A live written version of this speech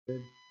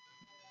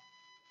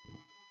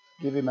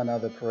Give him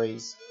another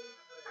praise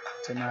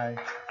tonight.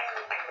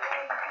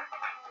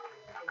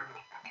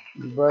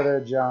 Brother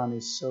John,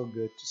 it's so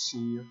good to see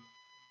you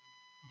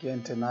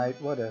again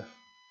tonight. What a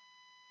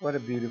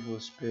beautiful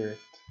spirit.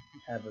 You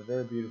have a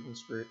very beautiful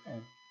spirit,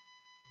 and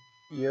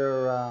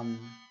you're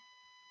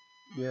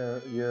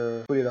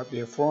put it up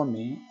there for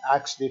me.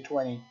 Acts the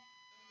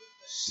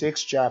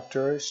 26th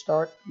chapter.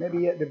 Start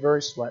maybe at the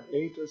verse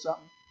 8 or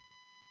something.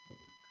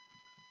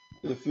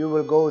 If you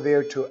will go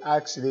there to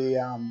Acts the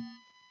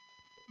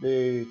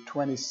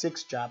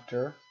 26th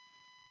chapter.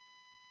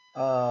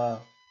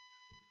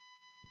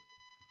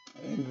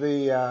 In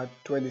the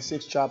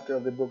 26th chapter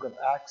of the book of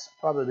Acts,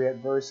 probably at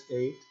verse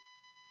 8.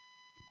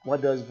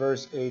 What does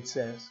verse 8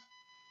 says?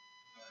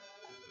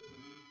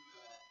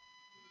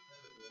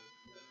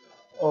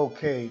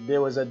 Okay,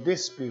 there was a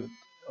dispute,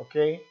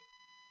 okay?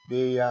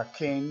 The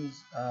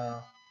kings,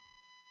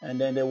 and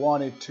then they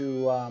wanted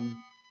to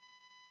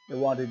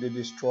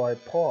destroy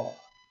Paul.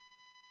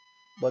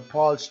 But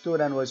Paul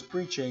stood and was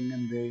preaching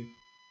and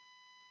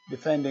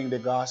defending the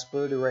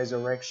gospel, the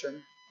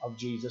resurrection of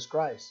Jesus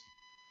Christ.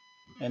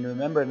 And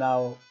remember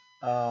now,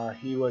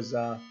 he was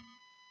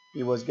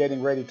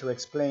getting ready to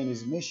explain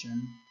his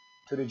mission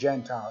to the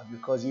Gentiles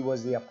because he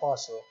was the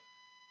apostle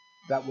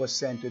that was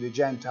sent to the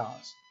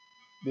Gentiles.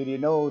 Did you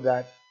know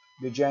that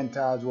the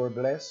Gentiles were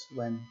blessed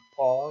when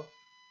Paul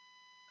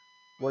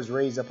was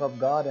raised up of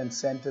God and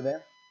sent to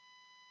them?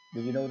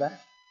 Did you know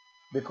that?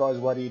 Because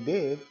what he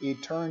did, he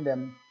turned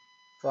them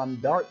from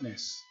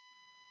darkness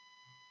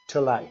to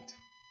light.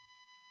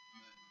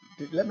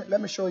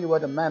 Let me show you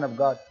what a man of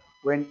God.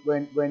 When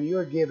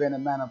you're given a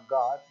man of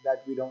God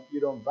that you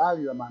don't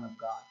value a man of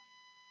God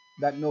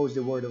that knows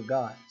the word of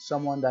God,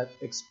 someone that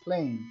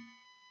explains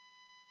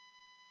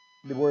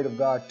the word of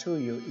God to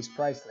you is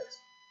priceless.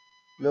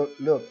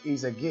 Look,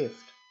 he's a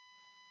gift,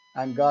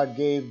 and God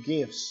gave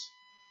gifts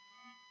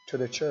to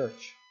the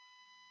church.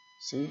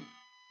 See,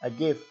 a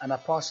gift, an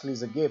apostle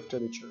is a gift to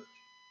the church.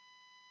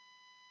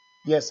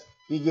 Yes,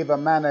 he gave a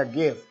man a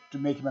gift to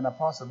make him an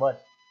apostle,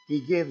 but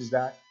he gives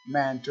that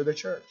man to the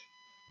church,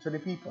 to the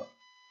people.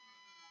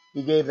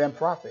 He gave them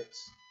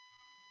prophets.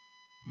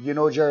 You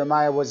know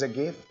Jeremiah was a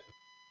gift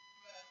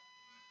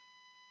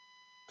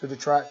to the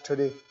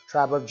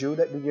tribe of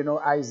Judah. Did you know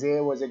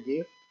Isaiah was a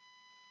gift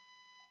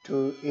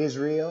to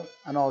Israel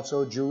and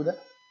also Judah?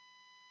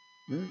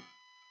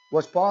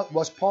 Was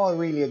Paul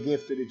really a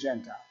gift to the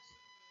Gentiles?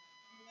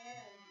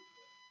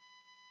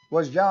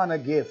 Was John a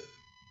gift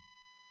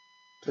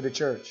to the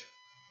church?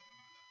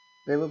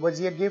 Was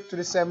he a gift to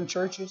the 7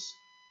 churches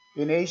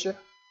in Asia?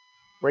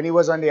 When he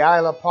was on the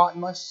Isle of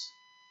Patmos,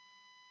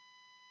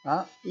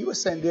 he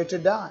was sent there to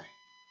die.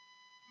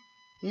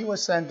 He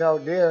was sent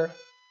out there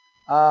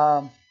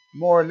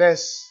more or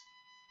less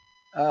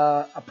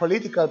a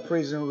political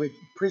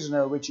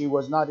prisoner, which he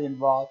was not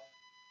involved,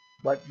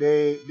 but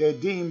they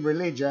deemed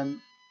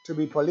religion to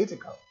be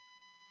political.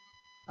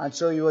 And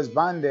so he was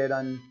banded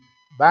and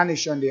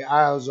banished on the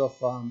Isles of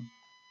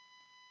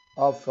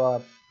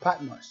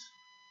Patmos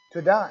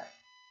to die.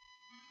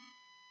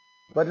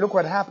 But look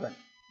what happened.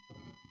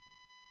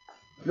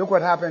 Look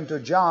what happened to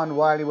John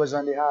while he was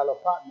on the Isle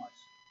of Patmos.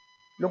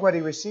 Look what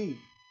he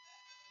received.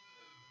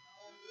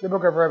 The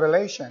book of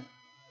Revelation.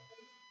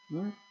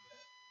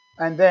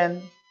 And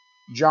then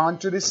John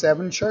to the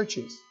 7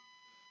 churches,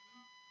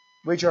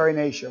 which are in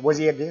Asia. Was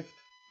he a gift?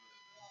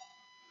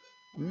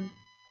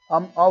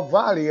 How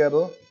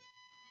valuable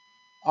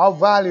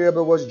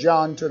was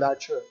John to that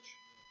church?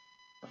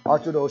 Or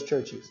to those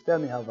churches? Tell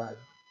me how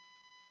valuable.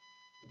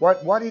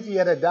 What if he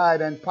had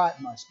died in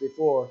Patmos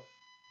before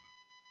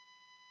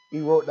he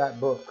wrote that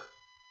book,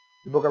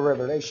 the book of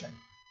Revelation?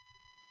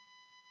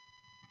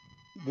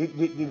 Did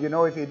you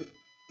know if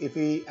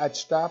he had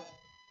stopped,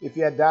 if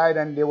he had died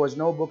and there was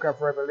no book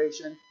of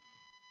Revelation,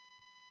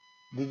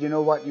 did you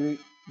know what the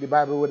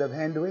Bible would have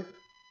ended with?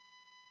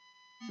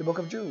 The book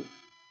of Jude.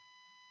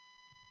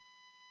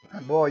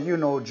 And boy, you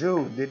know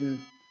Jude didn't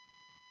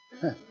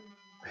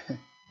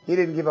he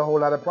didn't give a whole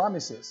lot of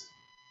promises.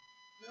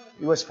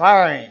 He was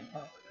firing.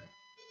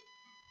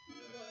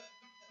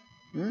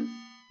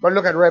 But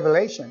look at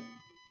Revelation.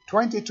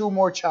 22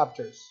 more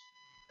chapters.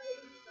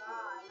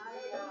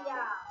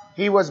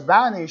 He was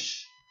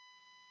banished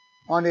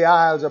on the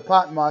Isles of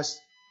Patmos,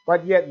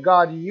 but yet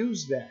God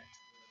used that.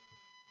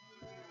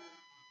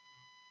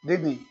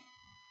 Didn't he?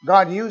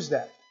 God used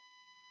that.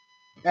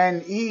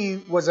 And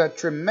he was a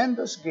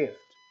tremendous gift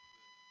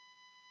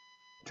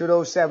to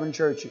those 7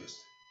 churches.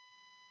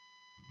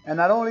 And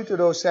not only to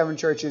those 7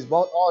 churches,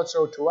 but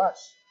also to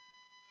us.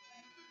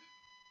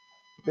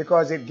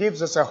 Because it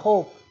gives us a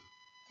hope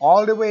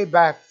all the way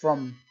back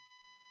from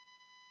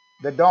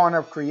the dawn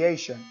of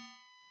creation,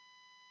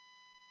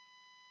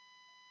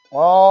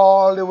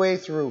 all the way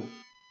through,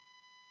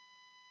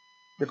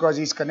 because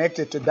he's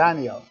connected to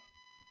Daniel.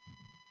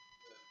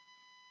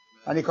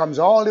 And he comes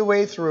all the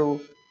way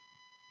through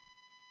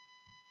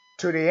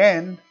to the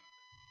end,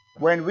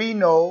 when we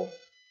know,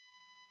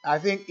 I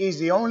think he's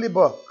the only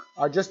book,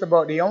 or just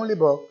about the only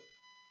book,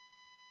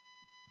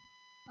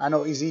 I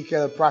know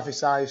Ezekiel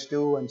prophesies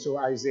too, and so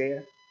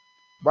Isaiah.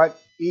 But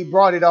he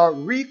brought it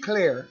out real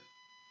clear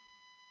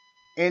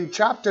in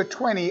chapter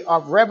 20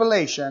 of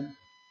Revelation,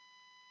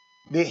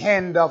 the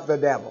end of the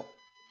devil.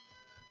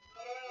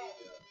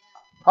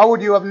 How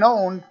would you have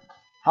known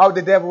how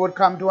the devil would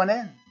come to an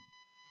end?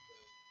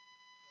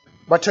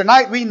 But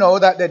tonight we know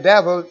that the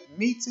devil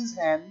meets his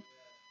end.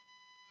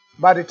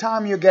 By the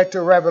time you get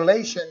to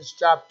Revelation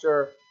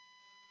chapter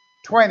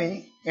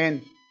 20,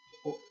 and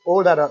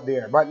hold that up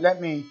there. But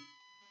let me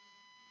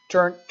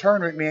turn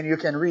with me and you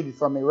can read it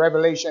from me.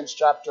 Revelation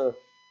chapter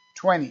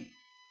 20.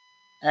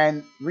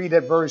 And read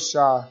at verse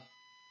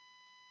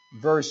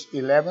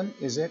 11,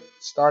 is it?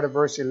 Start at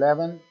verse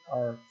 11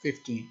 or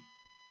 15.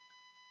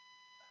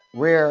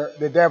 Where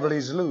the devil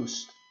is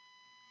loosed.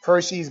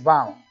 First he's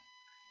bound.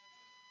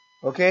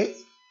 Okay?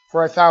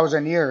 For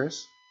 1,000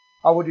 years.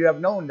 How would you have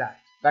known that?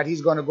 That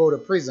he's going to go to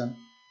prison.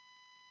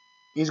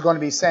 He's going to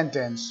be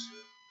sentenced.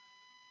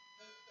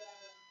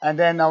 And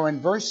then now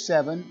in verse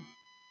 7.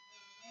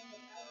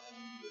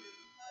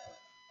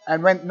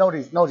 And when,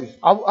 notice,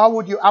 how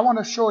would you, I want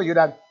to show you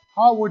that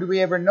how would we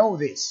ever know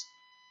this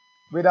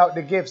without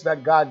the gifts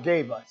that God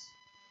gave us?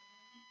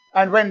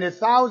 And when the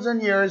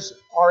 1,000 years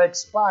are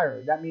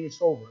expired, that means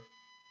it's over.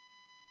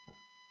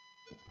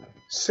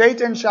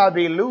 Satan shall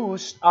be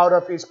loosed out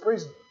of his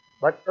prison.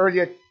 But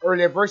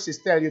earlier verses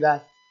tell you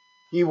that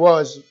he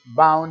was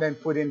bound and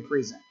put in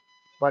prison.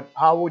 But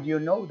how would you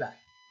know that?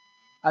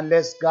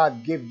 Unless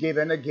God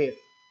given a gift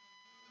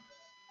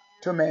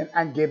to men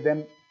and give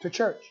them to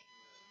church.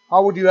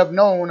 How would you have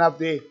known of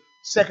the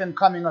second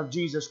coming of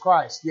Jesus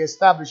Christ, the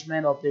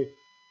establishment of the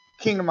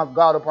kingdom of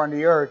God upon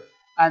the earth,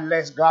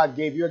 unless God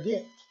gave you a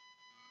gift?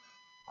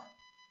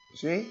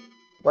 See?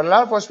 But a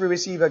lot of us, we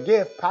receive a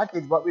gift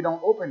package, but we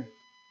don't open it.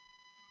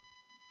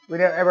 We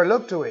don't ever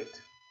look to it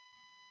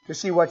to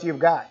see what you've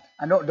got.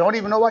 And don't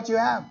even know what you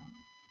have,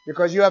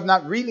 because you have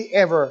not really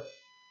ever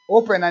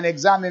opened and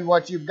examined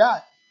what you've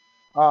got.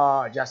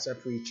 Oh, just a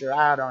preacher,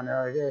 I don't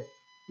know.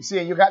 You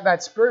see, you got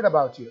that spirit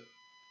about you.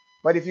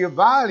 But if you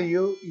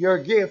value your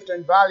gift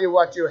and value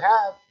what you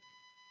have,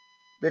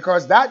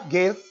 because that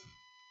gift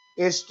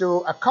is to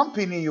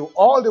accompany you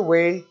all the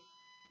way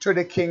to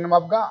the kingdom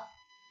of God.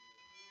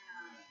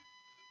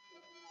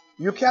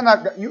 You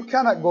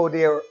cannot go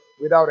there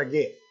without a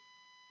gift.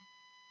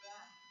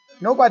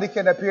 Nobody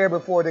can appear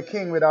before the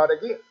king without a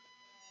gift.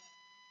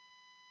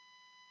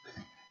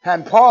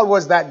 And Paul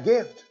was that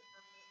gift.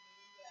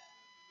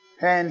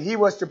 And he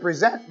was to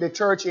present the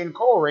church in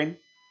Corinth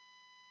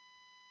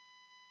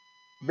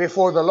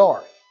before the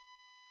Lord.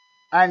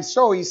 And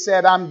so he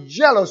said, I'm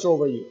jealous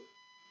over you.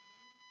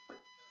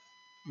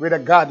 With a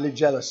godly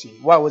jealousy.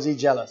 Why was he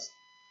jealous?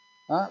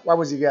 Why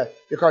was he jealous?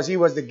 Because he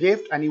was the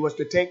gift and he was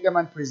to take them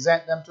and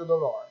present them to the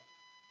Lord.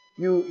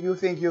 You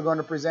think you're going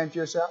to present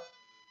yourself?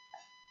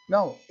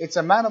 No, it's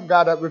a man of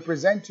God that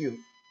represents you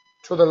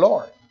to the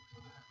Lord.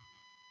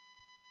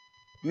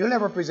 You'll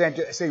never present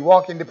you, say,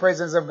 walk in the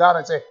presence of God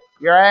and say,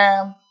 here I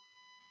am.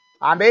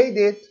 I made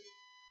it.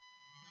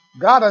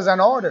 God has an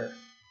order.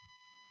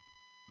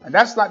 And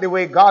that's not the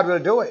way God will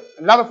do it.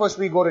 A lot of us,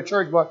 we go to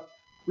church, but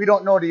we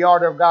don't know the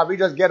order of God. We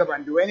just get up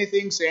and do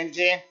anything, say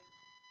anything,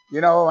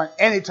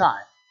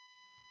 anytime.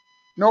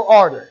 No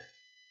order.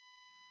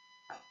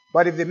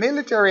 But if the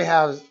military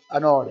has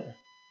an order,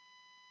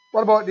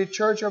 what about the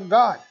church of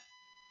God?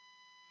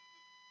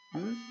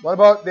 What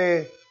about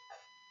the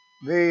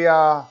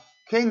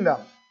kingdom?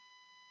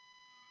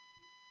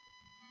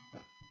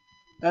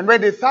 And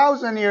when the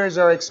 1,000 years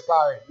are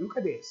expired, look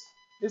at this.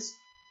 This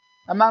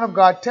a man of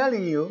God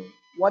telling you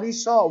what he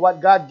saw,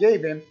 what God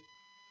gave him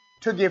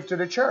to give to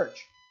the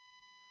church.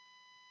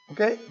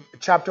 Okay?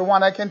 Chapter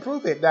 1, I can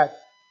prove it, that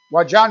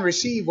what John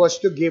received was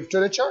to give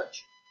to the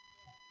church.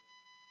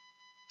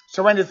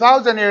 So when the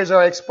 1,000 years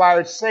are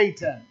expired,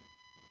 Satan,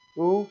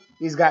 who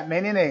he's got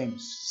many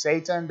names,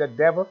 Satan, the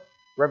devil,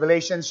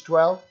 Revelations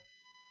 12,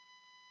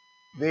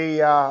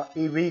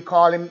 we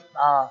call him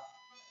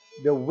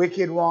the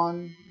wicked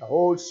one, the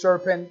old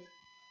serpent,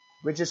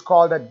 which is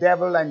called the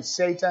devil and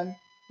Satan.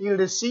 He'll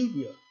deceive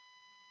you.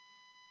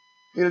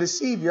 He'll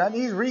deceive you, and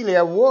he's really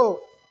a wolf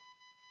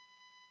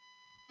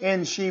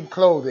in sheep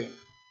clothing.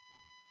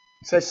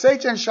 It says,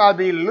 Satan shall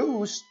be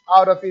loosed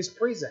out of his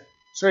prison.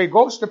 So he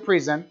goes to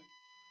prison.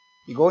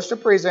 He goes to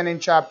prison in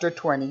chapter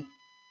 20.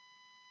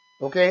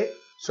 Okay?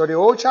 So the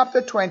whole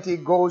chapter 20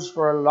 goes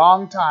for a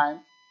long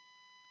time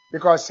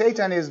because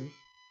Satan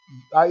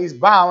is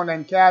bound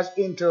and cast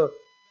into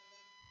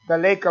the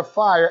lake of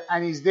fire,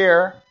 and he's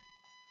there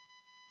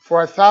for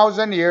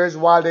 1,000 years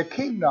while the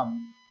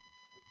kingdom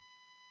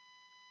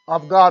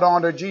of God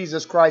under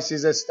Jesus Christ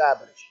is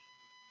established.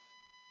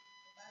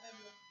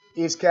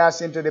 He's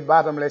cast into the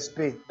bottomless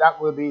pit. That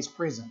will be his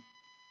prison.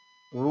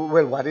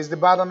 Well, what is the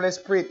bottomless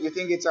pit? You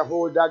think it's a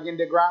hole dug in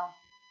the ground?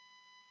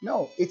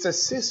 No, it's a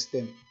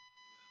system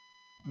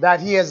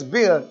that he has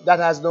built that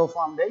has no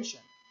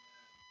foundation.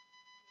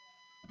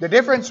 The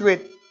difference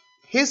with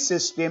his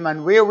system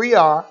and where we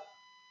are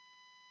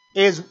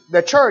is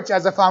the church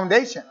as a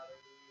foundation.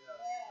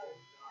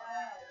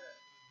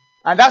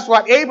 And that's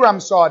what Abraham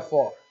sought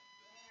for.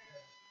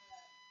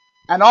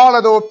 And all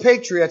of those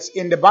patriots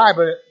in the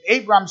Bible,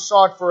 Abraham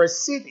sought for a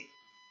city.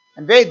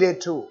 And they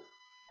did too.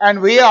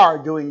 And we are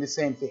doing the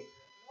same thing.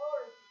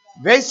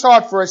 They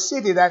sought for a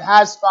city that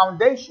has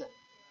foundation,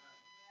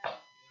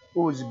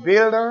 whose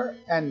builder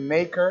and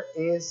maker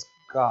is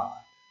God.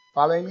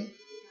 Following me?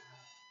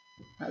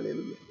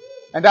 Hallelujah.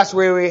 And that's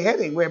where we're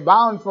heading. We're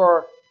bound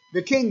for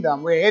the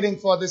kingdom. We're heading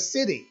for the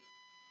city.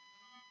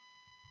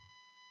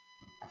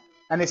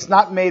 And it's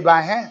not made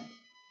by hand.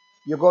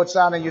 You go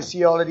outside and you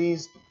see all of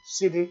these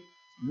cities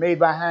made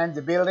by hand,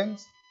 the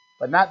buildings,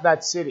 but not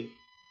that city.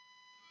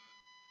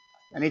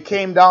 And it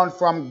came down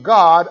from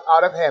God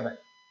out of heaven,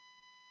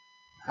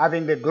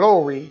 having the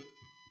glory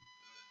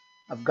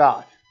of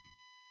God.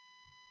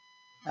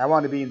 I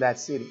want to be in that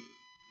city.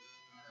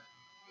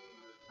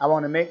 I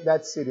want to make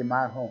that city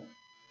my home.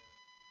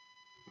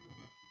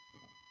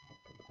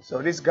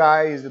 So this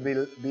guy is to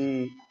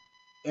be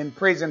in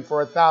prison for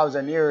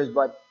 1,000 years,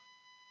 but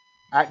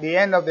at the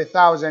end of the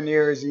 1,000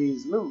 years,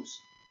 he's loose.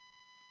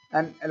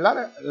 And a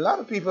lot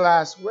of people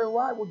ask, well,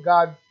 why would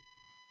God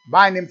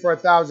bind him for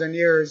 1,000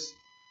 years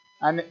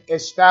and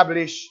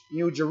establish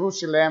New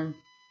Jerusalem?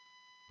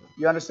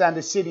 You understand,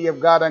 the city of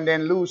God, and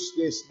then loose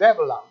this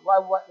devil out.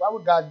 Why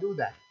would God do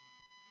that?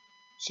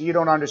 See, you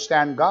don't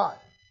understand God.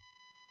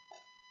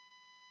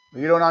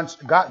 You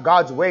don't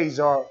God's ways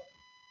are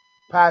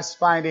past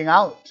finding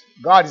out.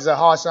 God is an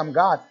awesome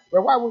God.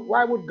 But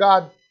why would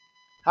God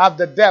have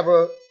the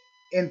devil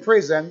in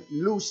prison,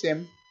 loose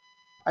him,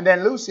 and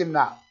then loose him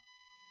now?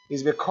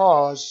 It's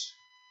because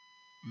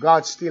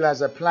God still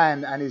has a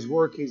plan and his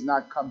work is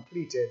not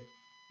completed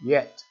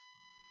yet.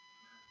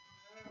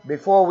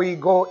 Before we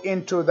go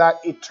into that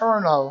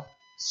eternal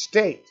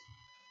state,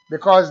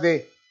 because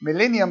the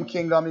millennium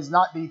kingdom is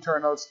not the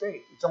eternal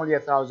state. It's only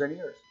 1,000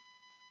 years.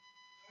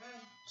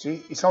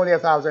 See, it's only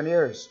 1,000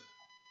 years.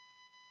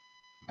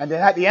 And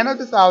then at the end of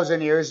the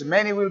 1,000 years,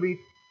 many will be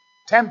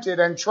tempted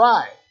and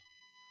tried.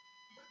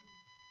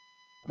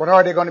 But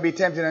are they going to be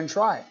tempted and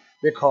tried?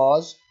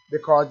 Because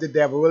the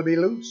devil will be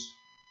loose.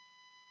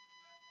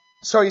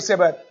 So you say,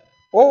 but,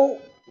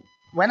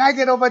 when I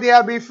get over there,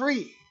 I'll be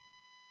free.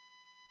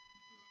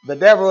 The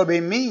devil will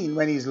be mean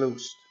when he's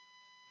loosed.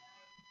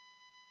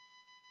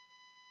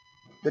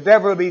 The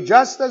devil will be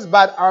just as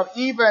bad or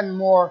even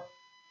more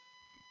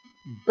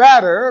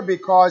better,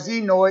 because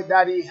he knows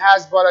that he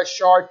has but a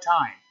short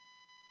time.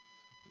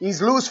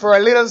 He's loose for a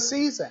little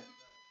season.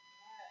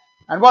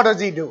 And what does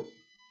he do?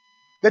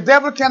 The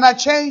devil cannot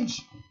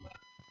change.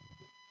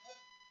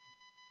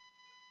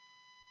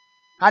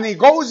 And he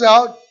goes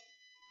out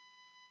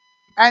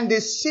and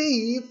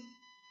deceives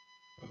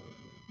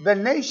the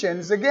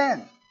nations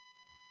again.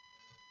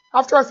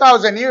 After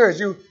 1,000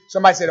 years,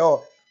 somebody said,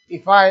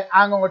 if I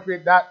hang out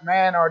with that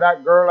man or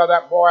that girl or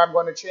that boy, I'm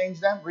going to change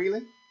them?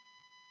 Really?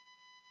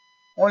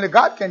 Only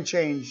God can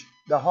change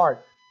the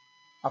heart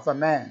of a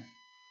man.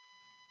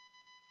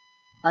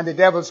 And the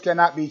devils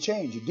cannot be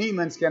changed.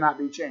 Demons cannot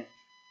be changed.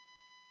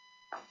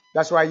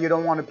 That's why you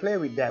don't want to play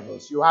with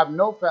devils. You have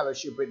no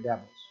fellowship with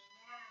devils.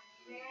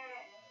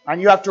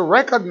 And you have to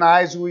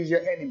recognize who is your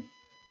enemy.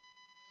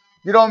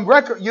 You don't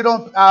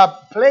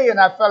play and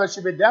have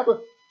fellowship with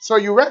devils. So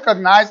you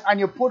recognize and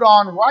you put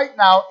on right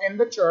now in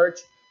the church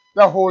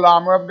the whole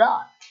armor of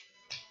God.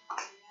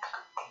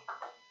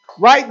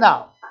 Right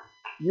now.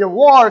 Your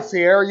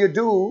warfare you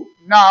do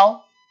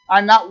now,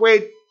 and not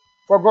wait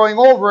for going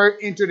over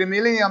into the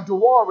millennium to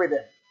war with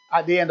him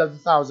at the end of the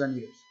 1,000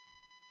 years.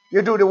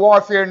 You do the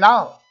warfare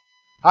now.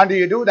 How do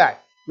you do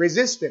that?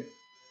 Resist him.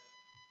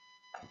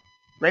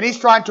 When he's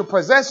trying to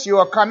possess you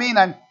or come in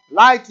and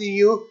lie to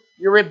you,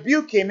 you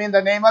rebuke him in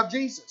the name of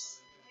Jesus.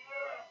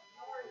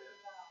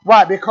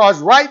 Why? Because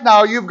right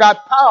now you've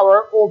got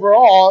power over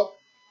all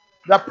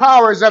the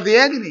powers of the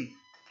enemy.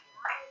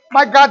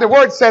 My God, the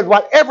word says,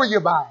 whatever you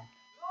bind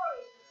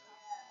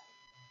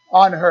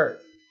on earth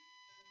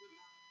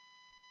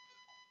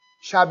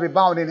shall be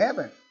bound in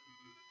heaven.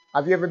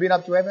 Have you ever been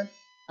up to heaven?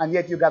 And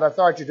yet you got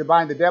authority to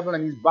bind the devil,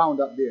 and he's bound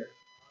up there.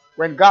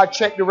 When God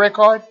checked the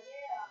record,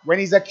 when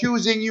he's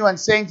accusing you and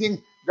saying things,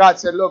 God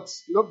said, look,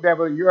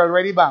 devil, you're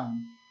already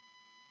bound.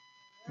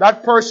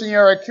 That person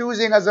you're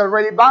accusing has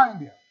already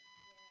bound you.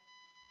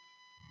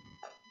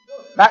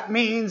 That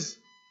means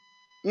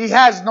he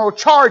has no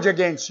charge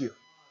against you.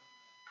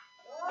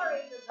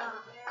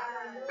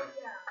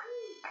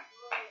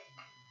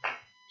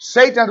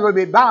 Satan will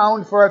be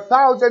bound for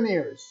 1,000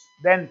 years.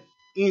 Then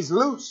he's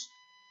loose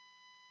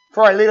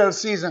for a little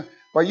season.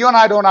 But you and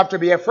I don't have to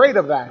be afraid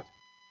of that,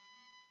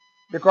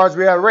 because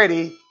we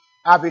already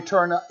have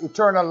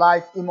eternal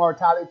life,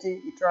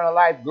 immortality, eternal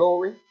life,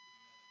 glory,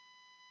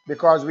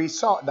 because we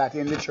sought that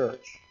in the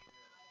church.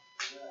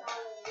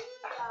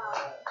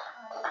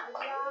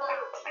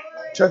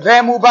 To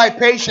them who by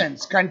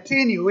patience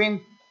continue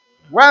in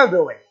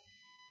well-doing.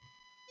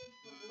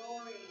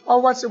 Oh,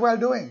 what's the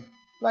well-doing?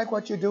 Like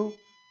what you do.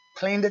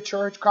 Clean the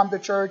church, come to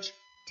church,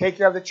 take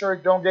care of the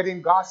church, don't get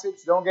in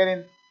gossips, don't get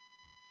in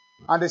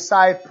on the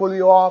side, pull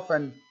you off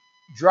and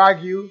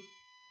drag you.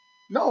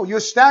 No, you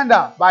stand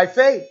up by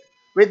faith.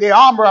 with the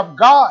armor of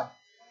God.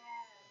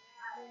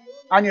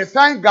 And you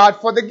thank God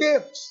for the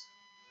gifts.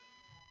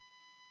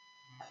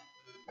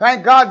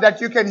 Thank God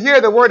that you can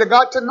hear the word of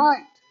God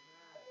tonight.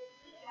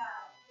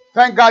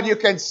 Thank God you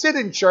can sit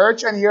in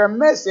church and hear a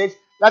message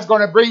that's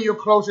going to bring you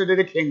closer to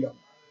the kingdom.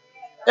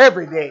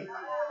 Every day.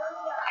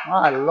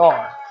 My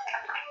Lord.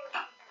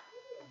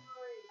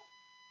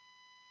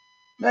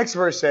 Next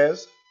verse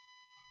says,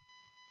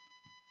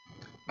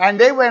 and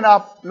they went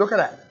up, look at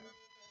that.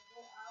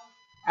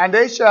 And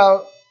they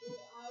shall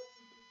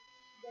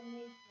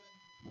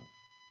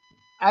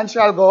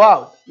go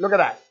out. Look at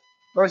that.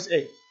 Verse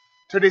 8.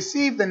 To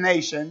deceive the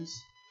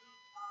nations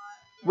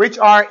which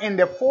are in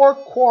the four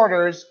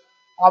quarters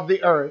of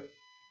the earth,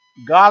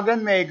 Gog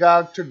and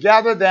Magog, to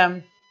gather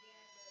them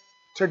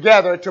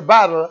together to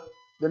battle,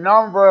 the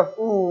number of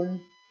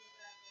whom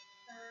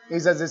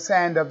is as the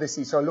sand of the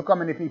sea. So look how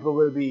many people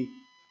will be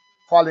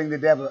following the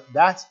devil.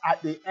 That's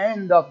at the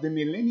end of the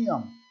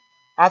millennium.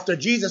 After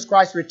Jesus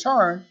Christ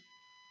returned.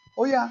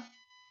 Oh yeah.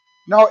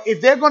 Now if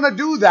they're going to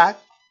do that,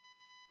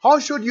 how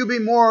should you be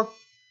more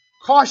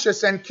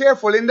cautious and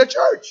careful in the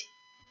church?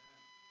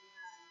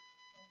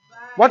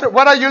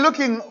 What are you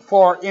looking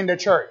for in the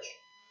church?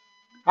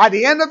 At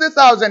the end of the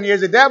 1,000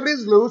 years, the devil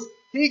is loose.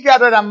 He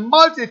gathered a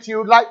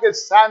multitude like the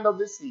sand of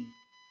the sea.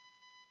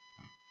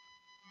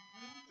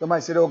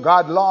 Somebody said, oh,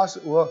 God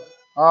lost. Well,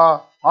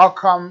 how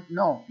come?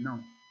 No.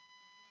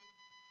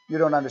 You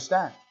don't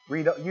understand.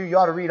 You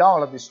ought to read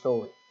all of this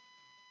story.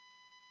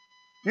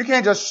 You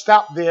can't just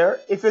stop there.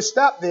 If you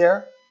stop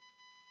there,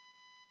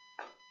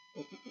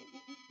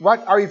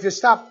 or if you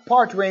stop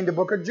partway in the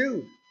book of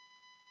Jude,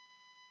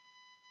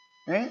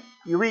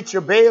 you reach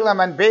your Balaam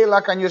and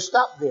Balak and you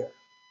stop there.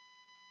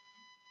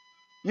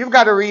 You've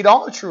got to read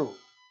all through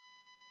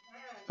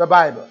the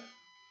Bible.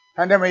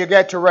 And then when you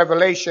get to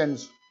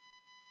Revelations,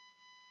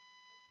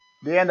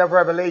 the end of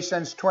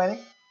Revelations 20,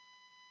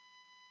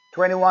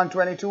 21,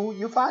 22,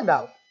 you find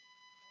out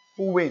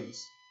who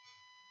wins.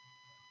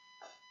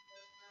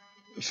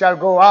 You shall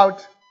go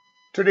out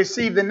to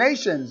deceive the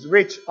nations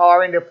which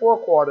are in the four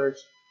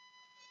quarters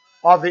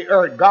of the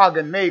earth, Gog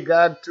and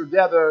Magog, to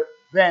gather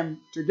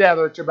them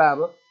together to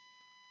battle,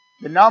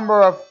 the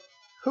number of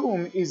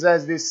whom is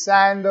as the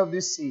sand of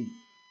the sea.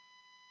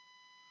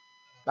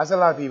 That's a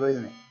lot of people,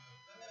 isn't it?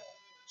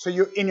 So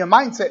you, in your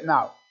mindset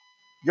now,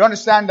 you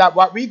understand that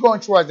what we're going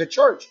through as a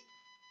church,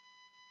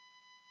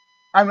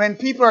 and when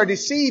people are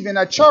deceived in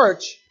a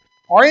church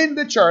or in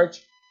the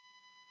church,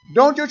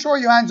 don't you throw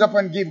your hands up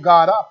and give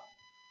God up.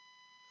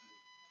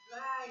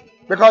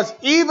 Because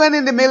even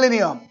in the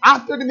millennium,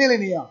 after the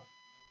millennium,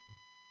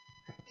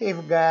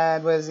 if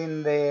God was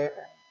in there,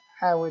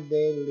 how would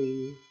they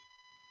live?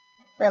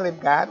 Well, if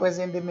God was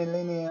in the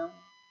millennium,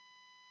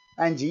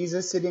 and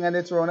Jesus sitting on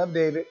the throne of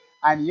David,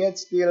 and yet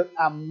still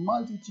a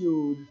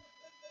multitude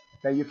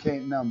that you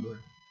can't number.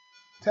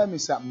 Tell me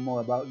something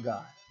more about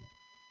God.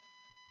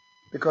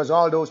 Because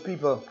all those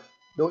people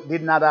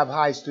did not have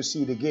eyes to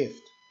see the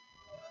gift.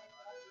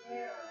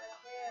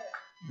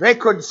 They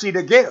couldn't see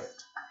the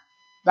gift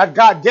that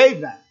God gave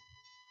them.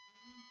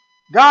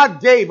 God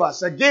gave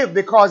us a gift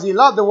because He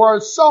loved the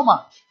world so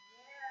much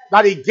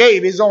that He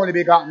gave His only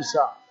begotten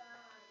Son.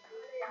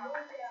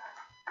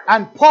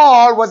 And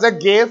Paul was a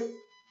gift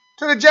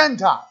to the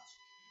Gentiles.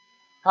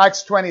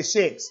 Acts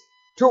 26.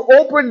 To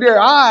open their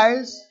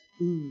eyes.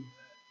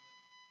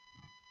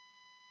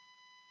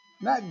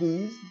 Not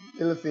these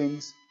little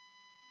things,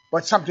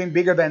 but something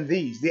bigger than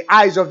these. The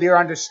eyes of their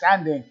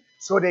understanding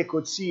so they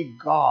could see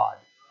God.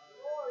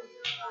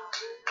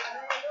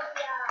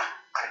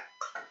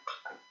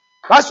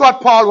 That's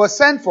what Paul was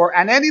sent for.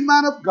 And any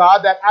man of God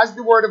that has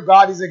the word of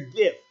God is a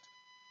gift.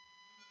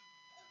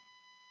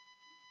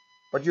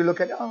 But you look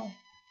at,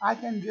 I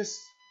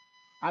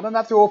don't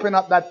have to open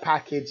up that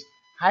package.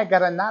 I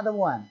got another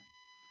one.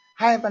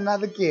 I have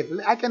another gift.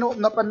 I can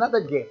open up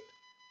another gift.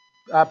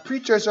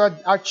 Preachers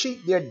are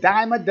cheap. They're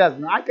dime a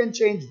dozen. I can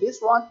change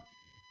this one.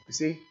 You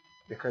see,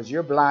 because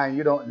you're blind,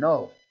 you don't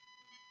know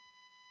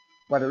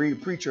what a real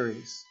preacher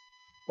is,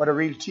 what a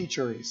real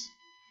teacher is.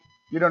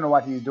 You don't know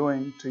what he's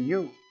doing to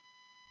you.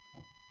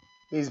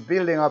 He's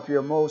building up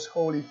your most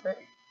holy faith.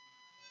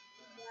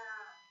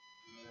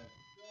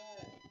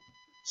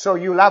 So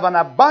you'll have an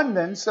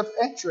abundance of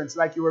entrance,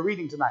 like you were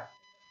reading tonight.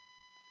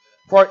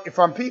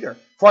 From Peter.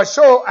 For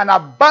so an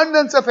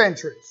abundance of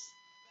entrance.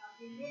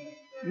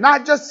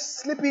 Not just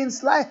slipping and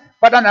slide,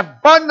 but an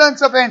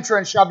abundance of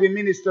entrance shall be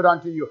ministered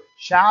unto you.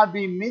 Shall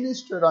be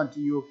ministered unto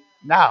you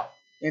now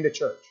in the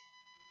church.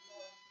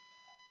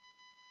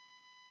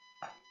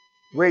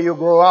 Where you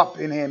grow up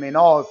in Him in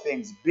all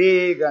things,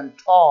 big and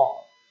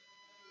tall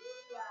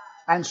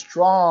and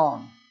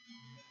strong,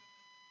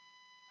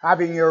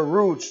 having your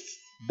roots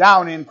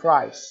down in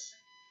Christ,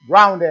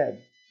 grounded,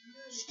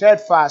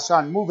 steadfast,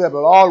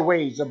 unmovable,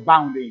 always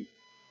abounding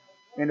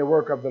in the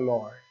work of the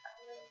Lord.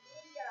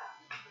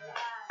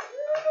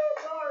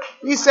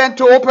 He's sent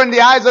to open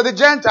the eyes of the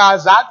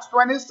Gentiles, Acts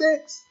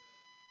 26.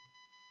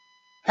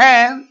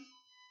 And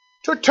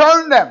to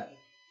turn them.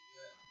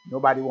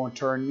 Nobody won't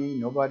turn me.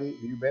 Nobody.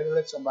 You better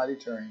let somebody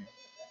turn you.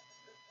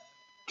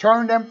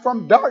 Turn them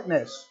from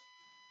darkness.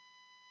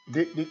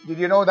 Did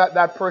you know that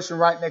that person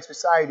right next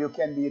beside you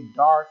can be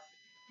dark,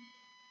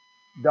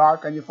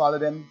 and you follow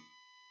them?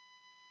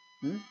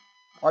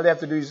 All they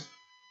have to do is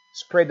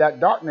spread that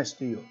darkness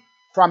to you.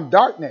 From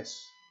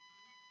darkness.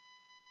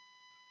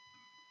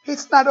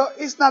 It's not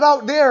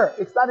out there.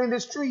 It's not in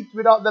the street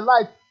without the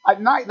light. At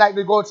night, like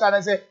we go outside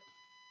and say,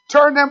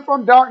 turn them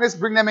from darkness,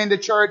 bring them into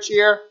church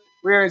here.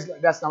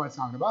 That's not what it's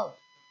talking about.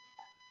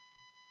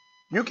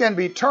 You can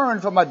be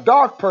turned from a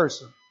dark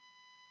person.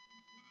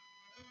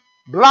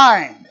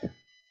 Blind.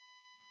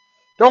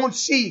 Don't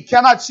see,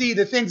 cannot see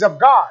the things of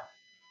God.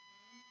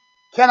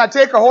 Cannot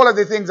take a hold of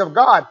the things of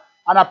God.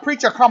 And a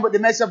preacher come with the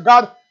message of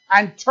God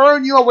and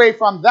turn you away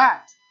from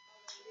that.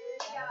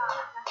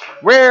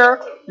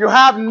 Where you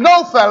have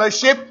no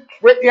fellowship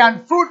with the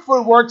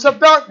unfruitful works of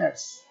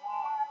darkness.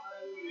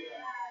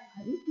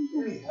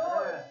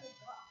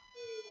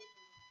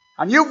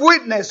 And you've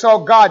witnessed how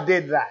God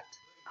did that.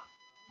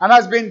 And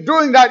has been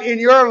doing that in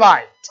your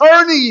life.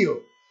 Turning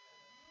you.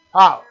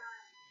 How?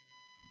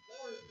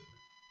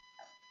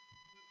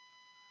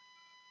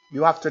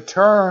 You have to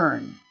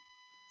turn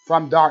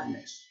from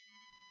darkness.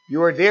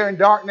 You are there in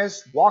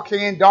darkness,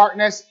 walking in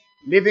darkness,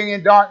 living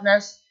in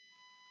darkness.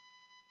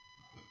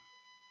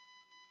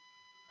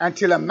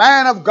 Until a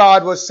man of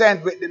God was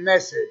sent with the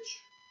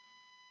message,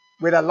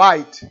 with a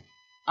light.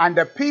 And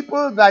the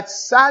people that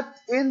sat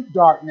in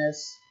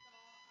darkness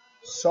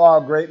saw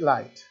a great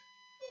light.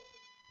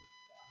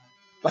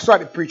 That's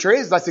what the preacher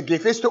is. That's the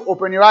gift, is to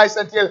open your eyes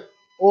until,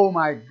 oh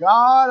my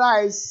God,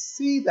 I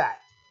see that.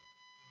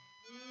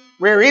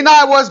 Wherein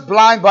I was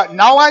blind, but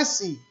now I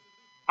see.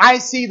 I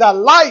see the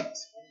light.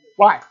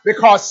 Why?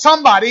 Because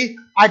somebody,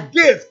 a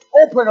gift,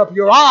 open up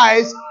your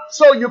eyes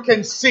so you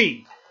can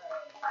see.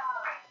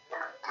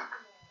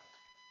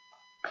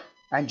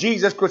 And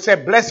Jesus could say,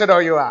 blessed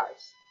are your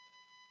eyes,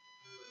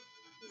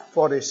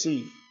 for they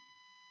see.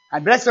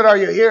 And blessed are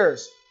your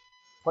ears.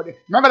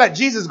 Remember that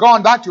Jesus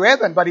gone back to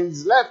heaven, but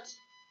he's left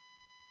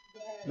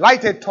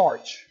lighted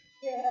torch.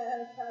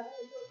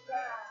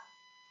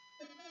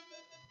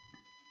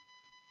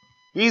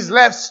 He's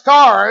left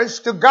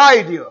stars to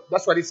guide you.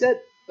 That's what he said.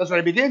 That's what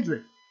he begins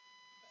with.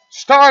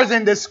 Stars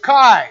in the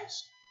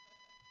skies.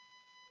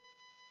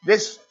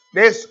 This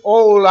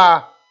old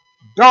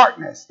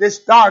darkness, this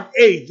dark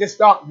age, this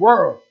dark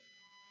world.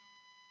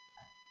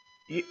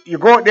 You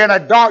go out there in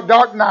a dark,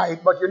 dark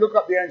night, but you look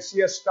up there and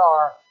see a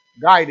star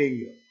guiding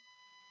you.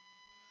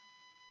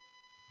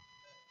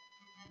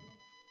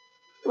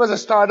 It was a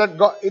star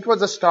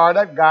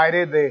that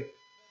guided the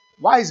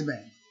wise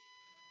men.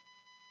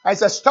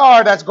 It's a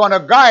star that's going to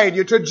guide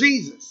you to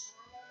Jesus.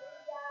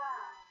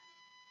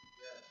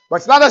 But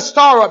it's not a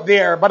star up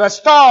there, but a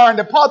star in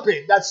the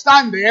pulpit that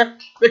stands there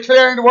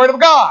declaring the word of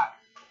God.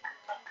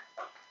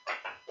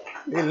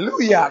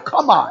 Hallelujah.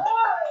 Come on.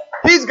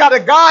 He's got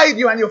to guide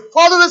you, and you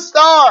follow the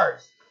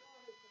stars.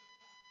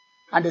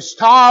 And the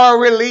star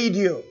will lead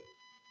you.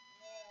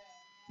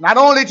 Not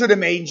only to the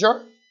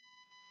manger,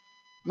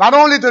 not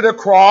only to the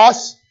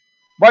cross,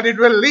 but it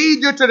will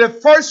lead you to the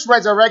first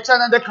resurrection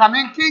and the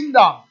coming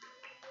kingdom.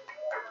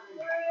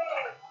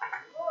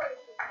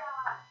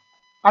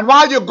 And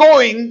while you're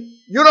going,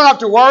 you don't have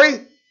to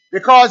worry,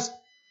 because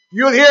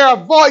you'll hear a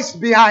voice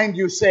behind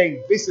you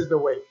saying, this is the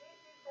way.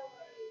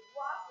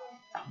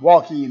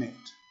 Walk in it.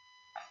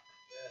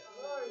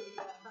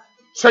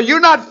 So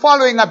you're not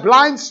following a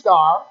blind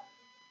star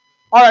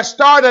or a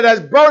star that has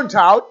burnt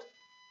out.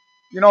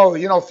 You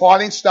know,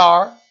 falling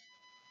star.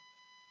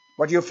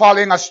 But you're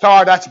following a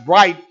star that's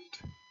bright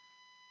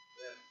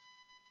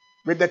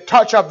with the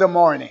touch of the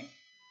morning.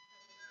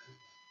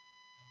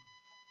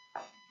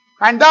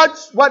 And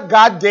that's what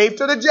God gave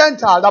to the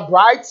Gentile, the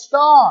bright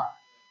star.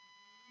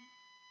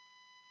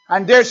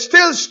 And there's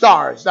still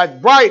stars that's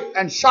bright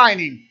and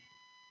shining.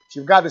 But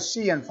you've got to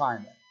see and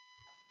find them.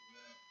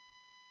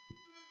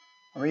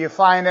 And when you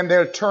find them,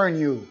 they'll turn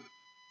you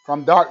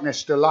from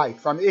darkness to light,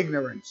 from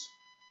ignorance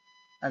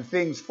and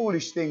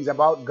foolish things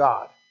about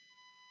God.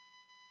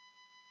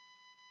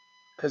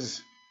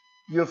 Because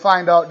you'll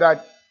find out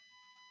that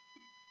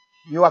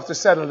you have to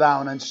settle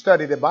down and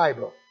study the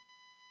Bible.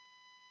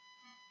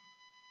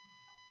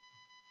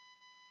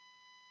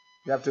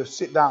 You have to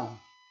sit down.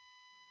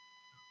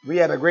 We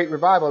had a great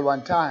revival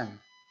one time.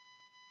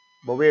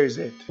 But where is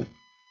it?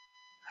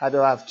 Had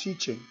to have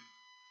teaching.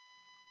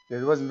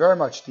 There wasn't very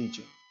much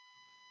teaching.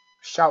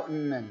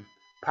 Shouting and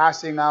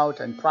passing out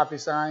and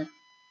prophesying.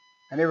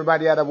 And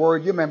everybody had a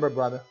word. You remember,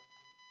 brother.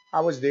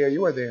 I was there.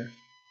 You were there.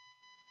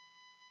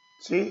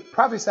 See?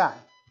 Prophesying.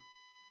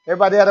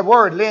 Everybody had a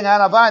word. Laying on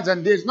of hands.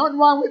 And there's nothing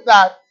wrong with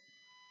that.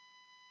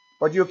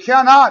 But you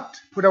cannot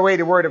put away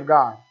the word of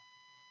God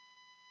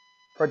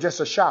for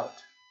just a shout.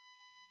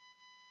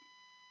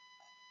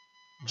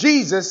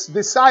 Jesus'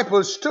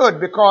 disciples stood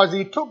because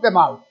he took them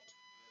out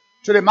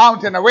to the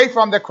mountain away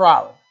from the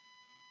crowd.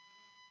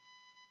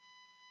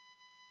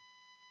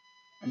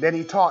 And then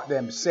he taught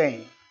them,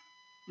 saying,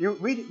 you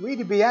read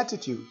the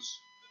Beatitudes.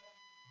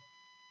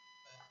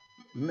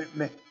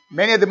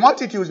 Many of the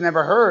multitudes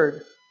never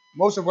heard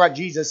most of what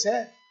Jesus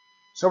said.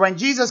 So when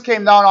Jesus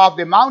came down off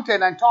the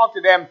mountain and talked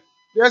to them,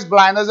 they're as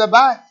blind as a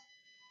bat.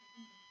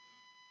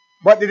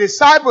 But the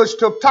disciples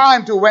took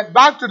time to went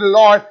back to the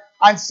Lord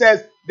and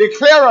says,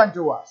 declare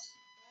unto us.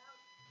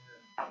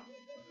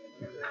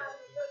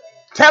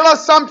 Tell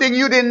us something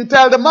you didn't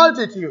tell the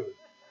multitude.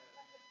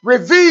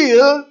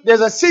 Reveal,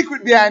 there's a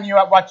secret behind you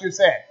at what you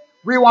said.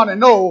 We want to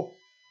know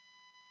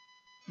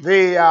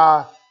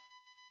the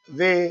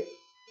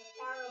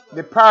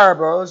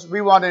parables. We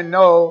want to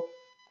know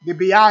the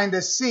behind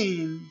the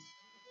scenes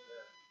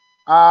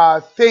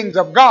things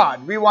of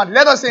God.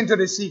 Let us into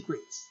the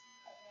secrets.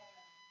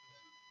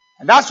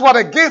 And that's what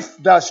a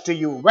gift does to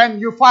you. When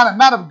you find a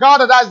man of God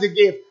that has the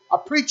gift, a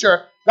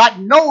preacher that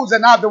knows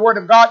and has the word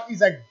of God,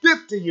 is a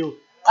gift to you.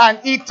 And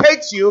he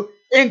takes you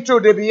into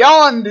the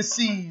beyond the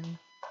scene.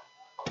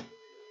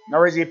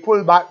 Now as he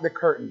pull back the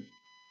curtain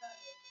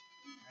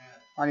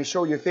and he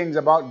show you things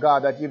about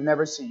God that you've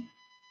never seen.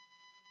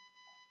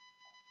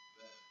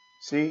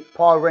 See,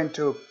 Paul went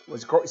to, he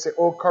said,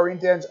 O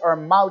Corinthians, our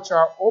mouths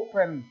are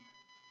open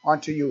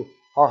unto you,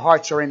 our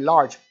hearts are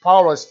enlarged.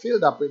 Paul was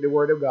filled up with the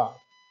word of God.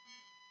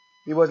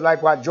 He was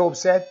like what Job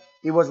said,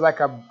 he was like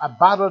a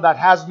bottle that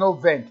has no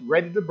vent,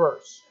 ready to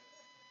burst.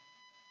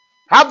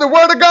 Have the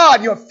word of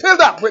God, you're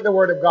filled up with the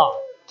word of God.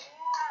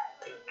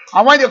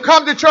 And when you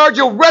come to church,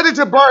 you're ready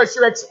to burst,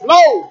 you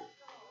explode.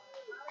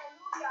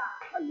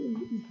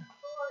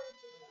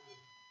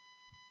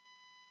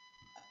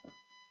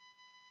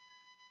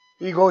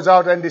 He goes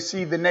out and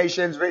deceives the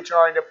nations which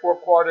are in the four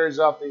quarters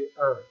of the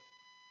earth.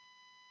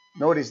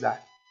 Notice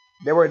that.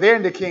 They were there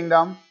in the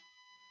kingdom.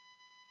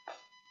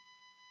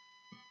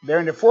 They're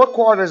in the four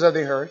quarters of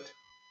the earth.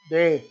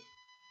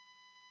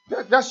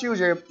 Just use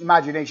your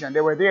imagination.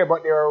 They were there,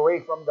 but they were away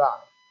from God.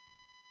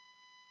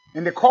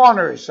 In the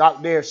corners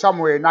out there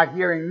somewhere, not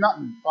hearing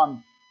nothing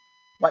from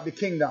but the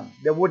kingdom.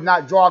 They would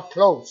not draw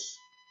close.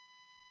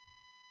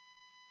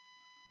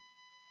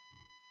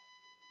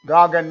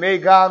 Gog and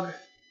Magog,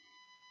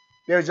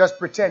 they're just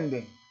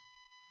pretending.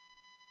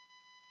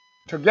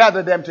 To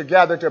gather them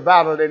together to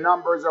battle, the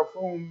numbers of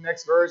whom,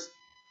 next verse,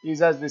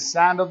 is as the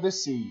sand of the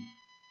sea.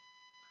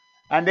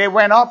 And they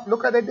went up,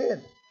 look what they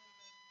did.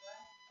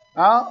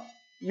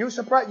 You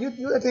surprised?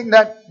 You think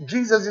that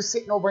Jesus is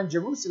sitting over in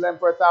Jerusalem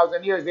for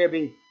 1,000 years?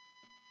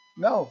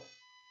 No.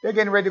 They're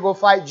getting ready to go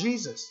fight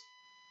Jesus.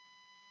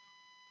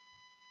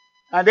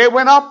 And they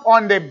went up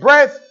on the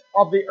breadth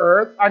of the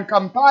earth and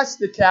compassed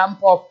the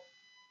camp of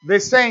the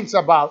saints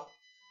about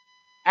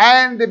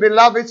and the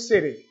beloved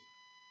city.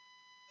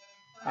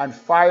 And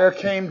fire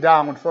came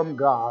down from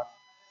God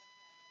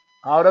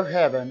out of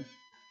heaven.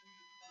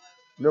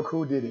 Look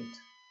who did it.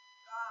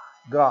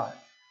 God.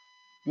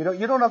 You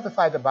don't have to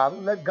fight the battle.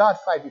 Let God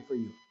fight it for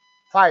you.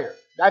 Fire.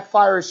 That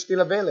fire is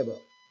still available.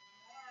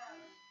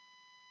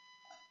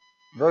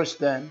 Verse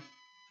 10.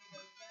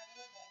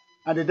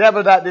 And the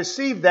devil that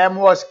deceived them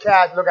was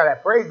cast. Look at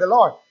that. Praise the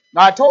Lord.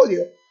 Now I told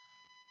you,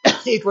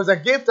 it was a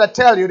gift to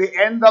tell you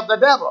the end of the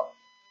devil.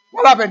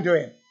 What happened to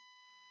him?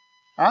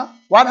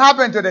 What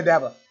happened to the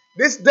devil?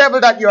 This devil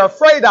that you're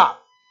afraid of.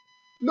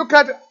 Look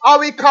at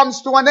how he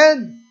comes to an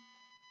end.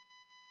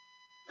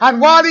 And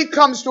while he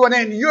comes to an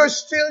end, you're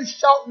still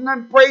shouting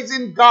and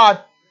praising God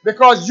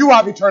because you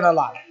have eternal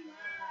life.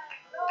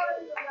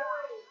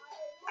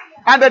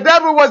 And the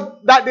devil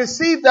that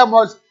deceived them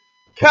was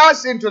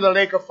cast into the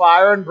lake of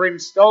fire and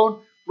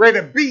brimstone, where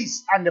the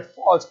beast and the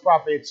false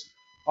prophets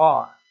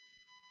are.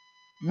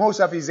 Most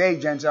of his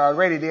agents are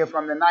already there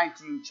from the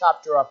 19th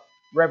chapter of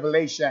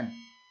Revelation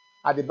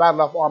at the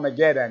Battle of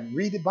Armageddon.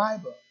 Read the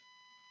Bible.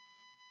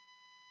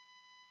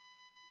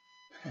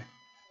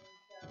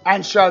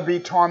 And shall be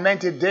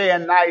tormented day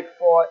and night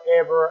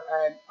forever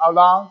and how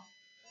long?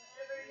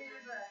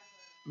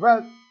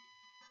 Well,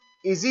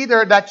 it's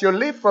either that you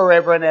live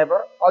forever and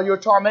ever or you're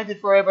tormented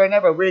forever and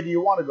ever. Where do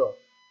you want to go?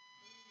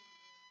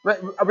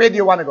 Where do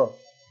you want to go?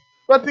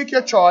 Well, pick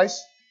your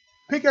choice.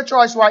 Pick your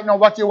choice right now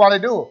what you want to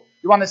do.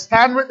 You want to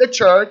stand with the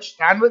church,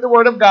 stand with the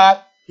word of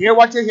God, hear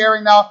what you're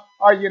hearing now,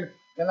 or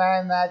well,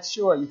 I'm not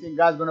sure. You think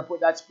God's going to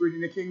put that spirit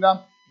in the kingdom?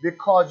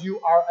 Because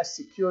you are a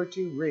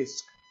security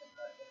risk.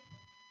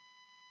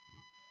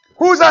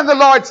 Who's on the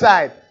Lord's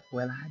side?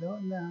 Well, I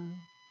don't know.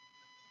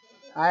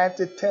 I have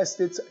to test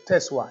it.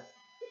 Test what?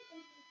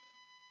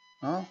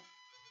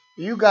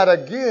 You got a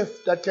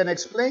gift that can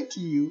explain to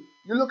you.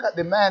 You look at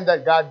the man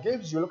that God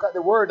gives you. Look at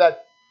the word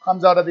that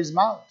comes out of his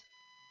mouth.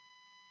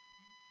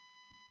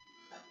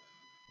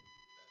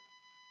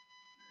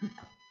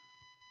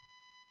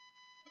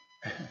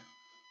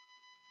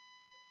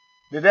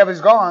 The devil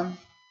is gone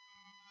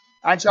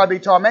and shall be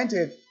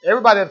tormented.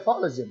 Everybody that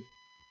follows him.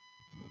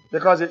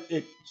 Because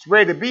it's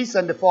where the beast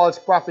and the false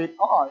prophet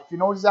are. If you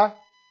notice that,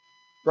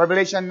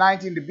 Revelation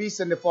 19, the beast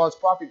and the false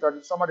prophet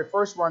are some of the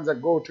first ones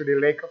that go to the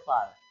lake of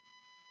fire.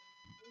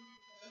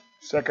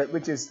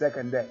 Which is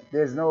second death.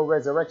 There's no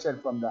resurrection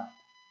from that.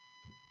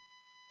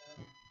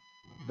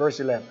 Verse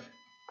 11.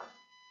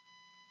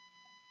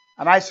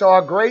 And I saw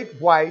a great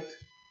white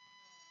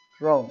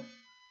throne.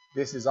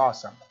 This is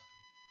awesome.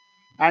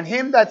 And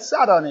him that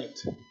sat on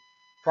it,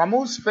 from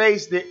whose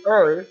face the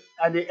earth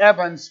and the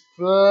heavens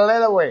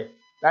fled away.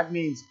 That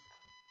means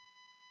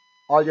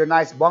all your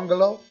nice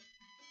bungalow,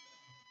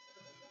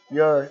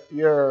 your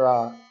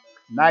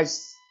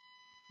nice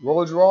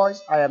Rolls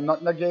Royce. I have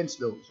nothing against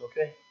those,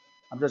 okay?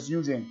 I'm just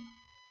using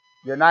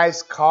your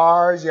nice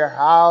cars, your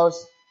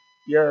house,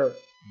 your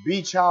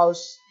beach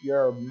house,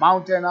 your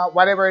mountain house,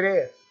 whatever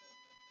it is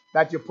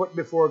that you put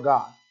before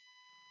God.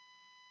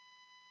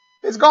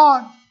 It's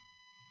gone.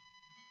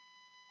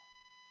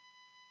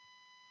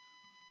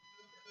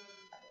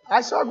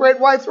 I saw a great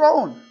white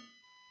throne.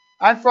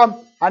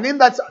 And in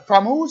that,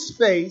 from whose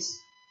face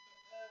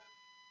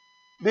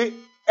the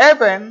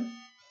heaven,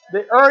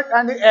 the earth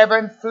and the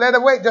heaven fled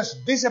away,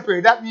 just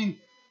disappeared. That means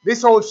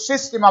this whole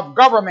system of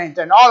government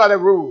and all of the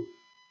rule.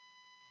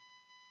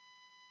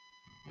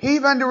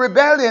 Even the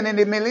rebellion in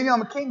the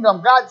millennium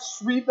kingdom, God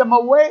swept them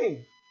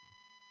away.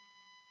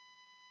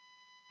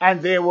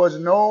 And there was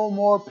no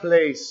more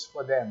place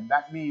for them.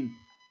 That means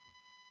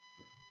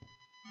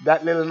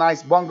that little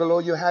nice bungalow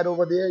you had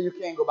over there, you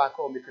can't go back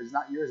home because it's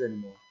not yours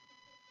anymore.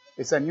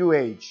 It's a new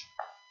age.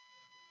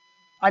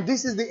 And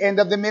this is the end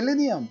of the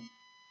millennium.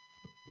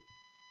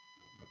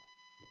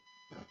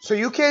 So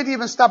you can't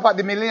even stop at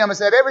the millennium and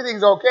say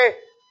everything's okay.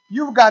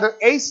 You've got to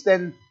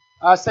hasten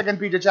 2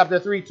 Peter chapter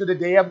 3 to the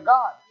day of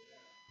God.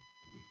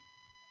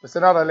 That's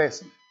another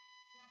lesson.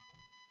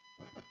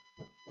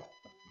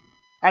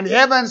 And the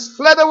heavens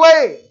fled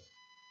away.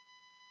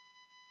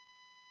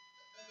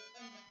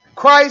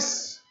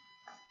 Christ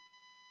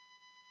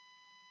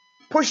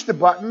pushed the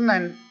button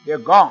and they're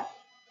gone.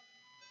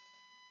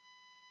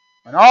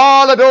 And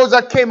all of those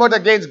that came out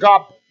against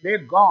God, they're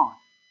gone.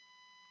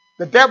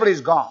 The devil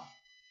is gone.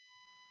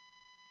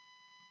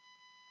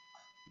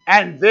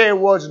 And there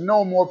was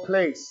no more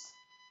place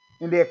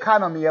in the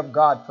economy of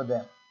God for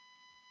them.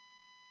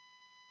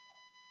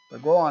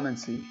 But go on and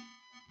see.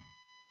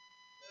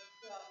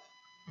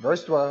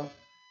 Verse 12.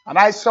 And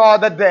I saw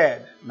the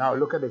dead. Now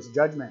look at this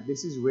judgment.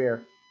 This is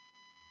where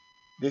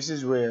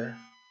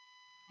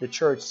the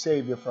church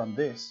saved you from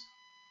this.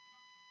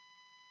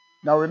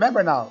 Now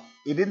remember now,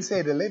 it didn't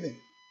say the living.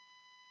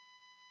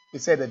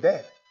 It said the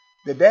dead.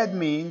 The dead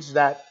means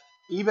that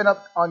even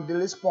up until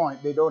this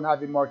point, they don't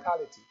have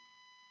immortality.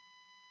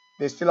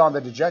 They're still under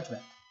the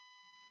judgment.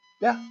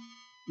 Yeah.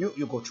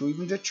 You go through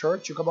even the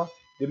church, you come on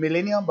the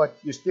millennium, but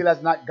you still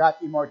has not got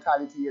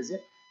immortality as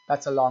it.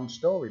 That's a long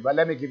story. But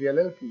let me give you a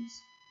little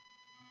piece.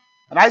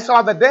 And I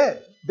saw the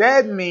dead.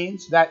 Dead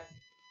means that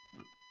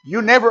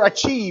you never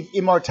achieve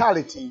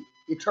immortality,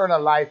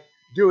 eternal life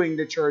during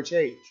the church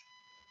age.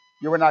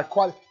 You were not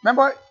qualified.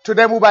 Remember, to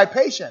them who by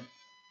patient.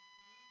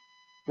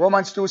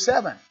 Romans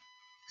 2:7.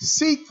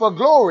 Seek for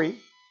glory.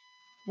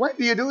 When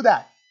do you do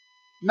that?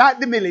 Not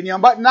the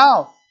millennium, but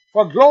now.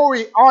 For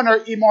glory, honor,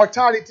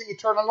 immortality,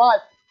 eternal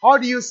life. How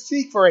do you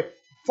seek for it?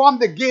 From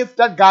the gift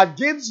that God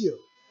gives you.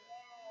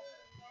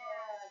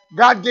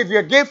 God gave you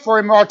a gift for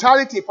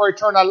immortality, for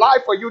eternal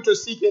life, for you to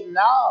seek it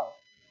now.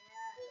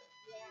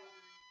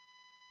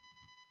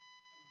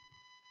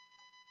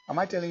 Am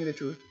I telling you the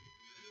truth?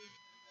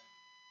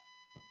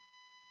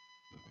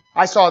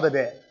 I saw the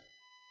dead.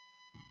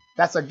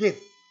 That's a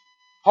gift.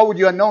 How would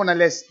you have known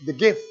unless the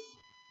gift,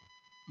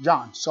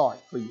 John, saw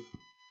it for you?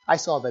 I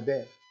saw the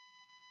dead.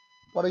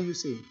 What are you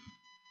seeing?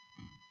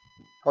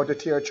 How to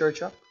tear a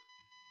church up?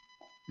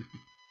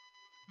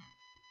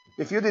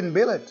 If you didn't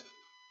build it,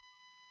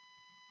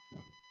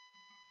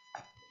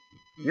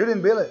 you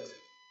didn't build it.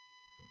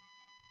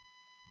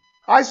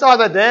 I saw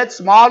the dead,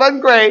 small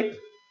and great,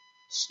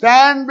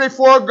 stand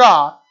before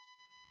God,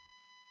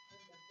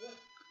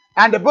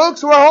 and the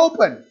books were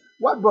open.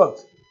 What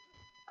books?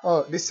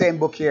 Oh, this same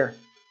book here.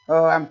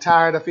 Oh, I'm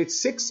tired of it.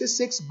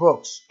 66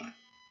 books.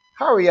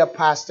 Hurry up,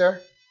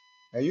 Pastor.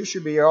 You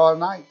should be here all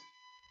night.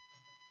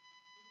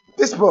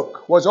 This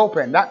book was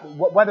open.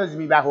 What does it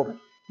mean by open?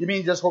 You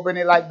mean just open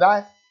it like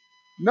that?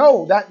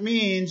 No, that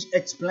means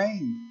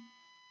explain.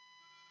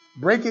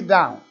 Break it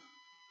down.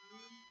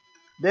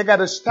 They got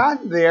to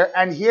stand there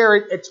and hear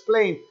it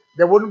explained.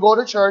 They wouldn't go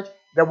to church.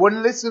 They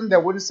wouldn't listen. They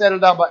wouldn't settle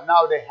down. But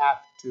now they have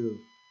to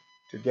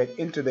get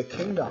into the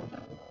kingdom.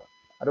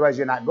 Otherwise,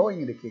 you're not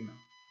going in the kingdom.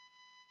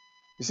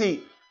 You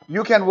see,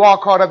 you can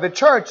walk out of the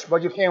church,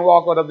 but you can't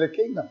walk out of the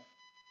kingdom.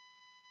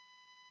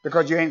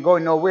 Because you ain't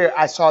going nowhere.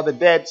 I saw the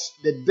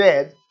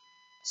dead,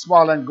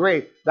 small and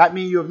great. That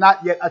means you have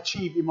not yet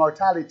achieved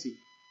immortality,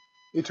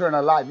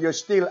 eternal life. You're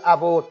still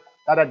about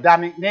that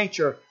Adamic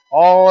nature.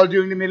 All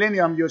during the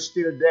millennium, you're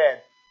still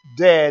dead.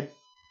 Dead.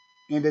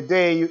 In the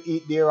day you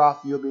eat thereof,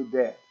 you'll be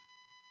dead.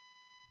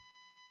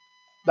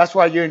 That's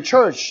why you're in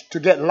church, to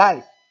get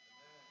life.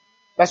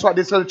 That's what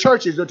this little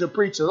church is, to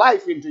preach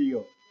life into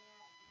you.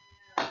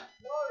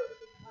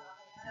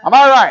 Am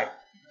I right?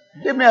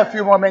 Give me a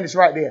few more minutes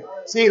right there.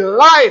 See,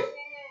 life.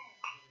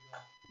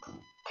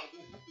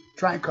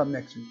 Try and come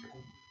next week.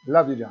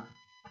 Love you, John.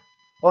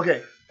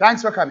 Okay,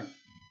 thanks for coming.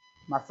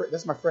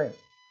 That's my friend.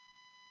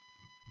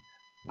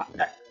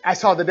 I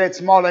saw the dead,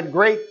 small and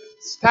great,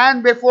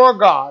 stand before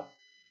God,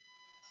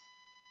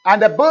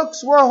 and the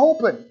books were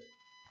open.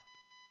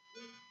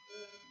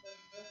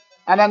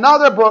 And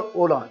another book,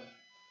 hold on.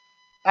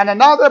 And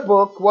another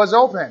book was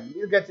opened.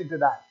 We'll get into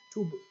that.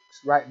 2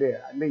 books right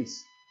there, at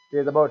least.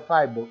 There's about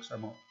 5 books or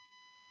more.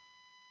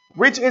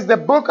 Which is the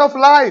book of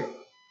life.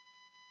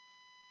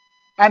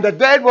 And the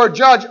dead were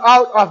judged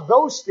out of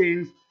those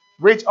things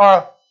which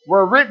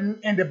were written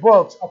in the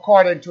books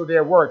according to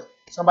their works.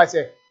 Somebody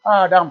say,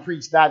 oh, don't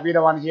preach that. We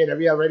don't want to hear that.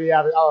 We already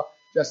have it. Oh,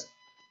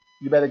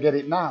 you better get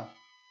it now.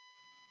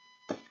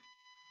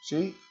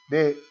 See,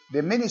 the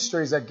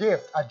ministry is a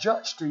gift, a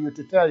judge to you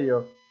to tell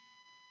you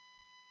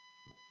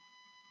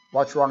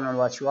what's wrong and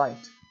what's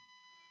right.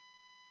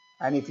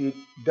 And if he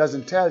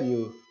doesn't tell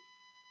you,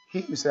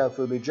 he himself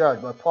will be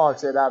judged. But Paul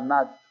said, I'm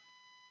not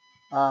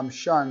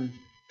shunned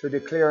to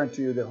declare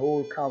unto you the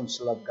whole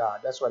counsel of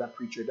God. That's what a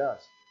preacher does.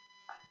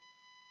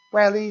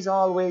 Well, he's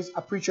always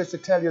a preacher to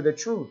tell you the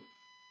truth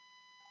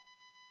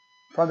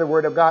from the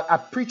Word of God. A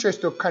preacher is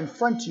to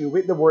confront you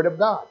with the Word of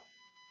God.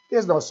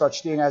 There's no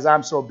such thing as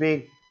I'm so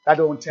big that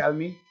don't tell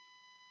me.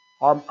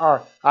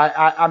 Or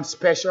I'm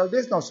special.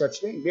 There's no such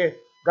thing.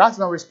 God's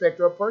no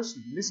respecter of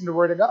person. Listen to the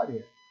Word of God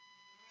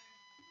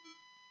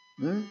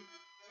here.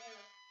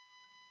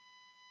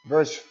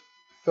 Verse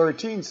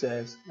 13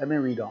 says, let me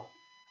read on.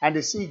 And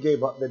the sea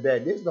gave up the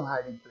dead. There's no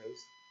hiding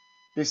place.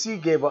 The sea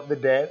gave up the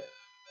dead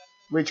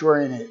which were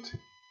in it.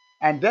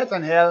 And death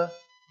and hell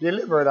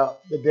delivered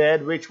up the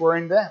dead which were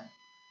in them.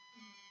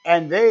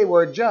 And they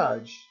were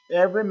judged,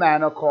 every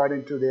man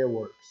according to their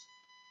works.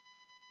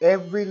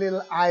 Every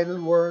little idle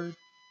word,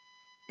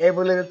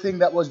 every little thing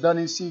that was done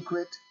in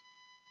secret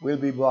will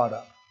be brought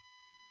up.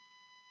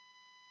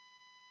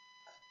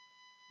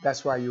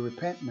 That's why you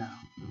repent now.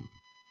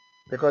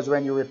 Because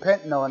when you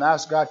repent now and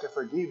ask God to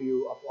forgive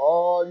you of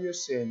all your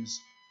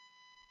sins,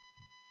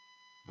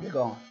 they're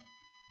gone.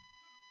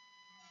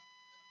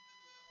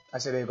 I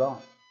said they're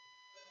gone.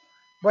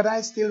 But I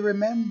still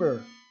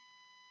remember.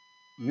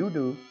 You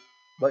do,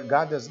 but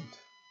God doesn't.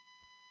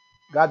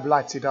 God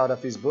blots it out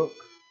of his book.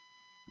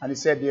 And he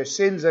said, their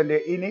sins and their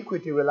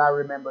iniquity will I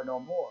remember no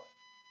more.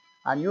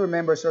 And you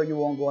remember, so you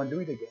won't go and do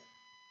it again.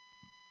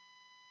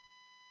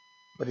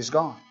 But it's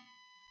gone.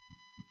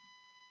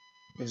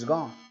 It's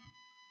gone.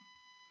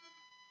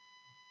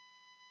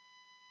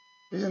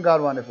 Isn't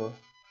God wonderful?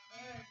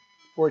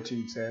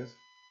 14 says,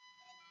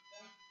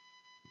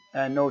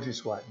 and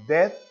notice what?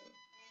 Death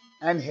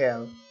and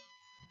hell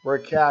were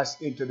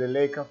cast into the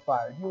lake of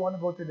fire. Do you want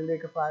to go to the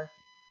lake of fire?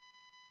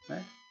 Eh?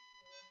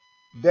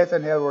 Death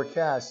and hell were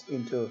cast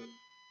into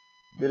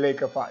the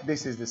lake of fire.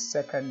 This is the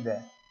second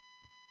death.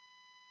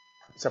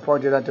 It's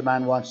appointed unto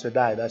man once to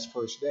die. That's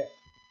first death.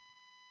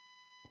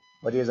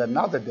 But there's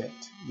another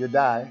death. You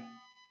die.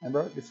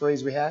 Remember the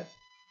phrase we had?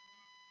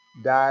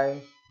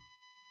 Die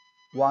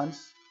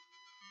once.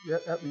 Yeah,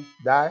 help me.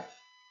 Die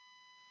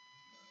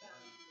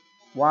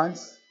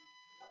once.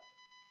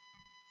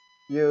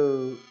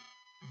 You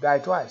die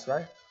twice,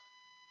 right?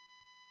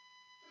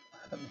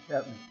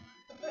 Help me.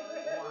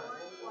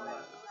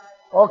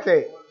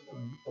 Okay.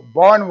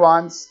 Born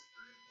once,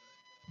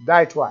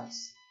 die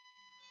twice.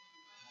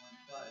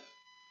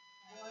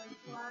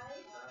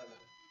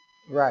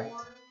 Right.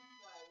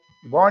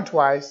 Born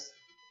twice,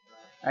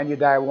 and you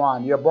die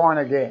one. You're born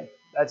again.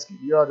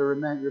 You ought to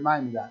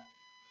remind me that.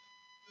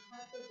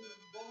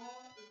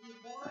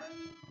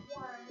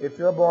 If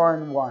you're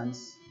born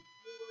once,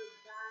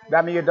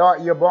 that means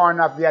you're born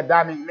of the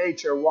Adamic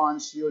nature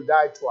once, you'll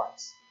die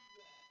twice.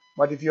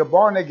 But if you're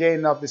born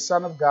again of the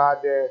Son of God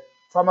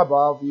from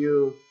above,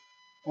 you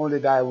only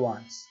die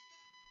once.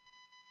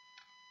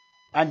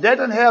 And death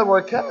and hell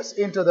were cast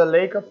into the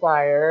lake of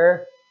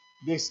fire.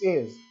 This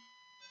is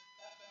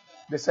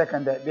the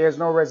second death. There's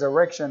no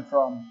resurrection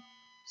from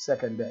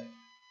second death.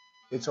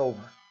 It's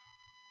over.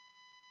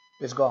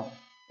 It's gone.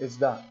 It's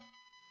done.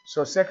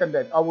 So second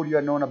death, how would you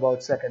have known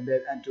about second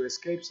death and to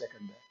escape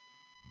second death?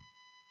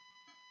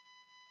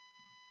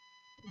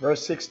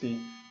 Verse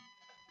 16.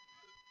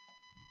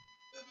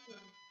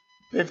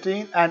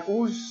 15. And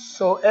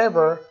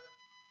whosoever,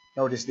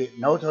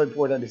 note how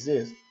important this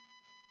is,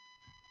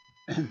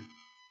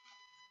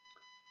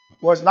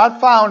 was not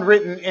found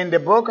written in the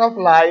book of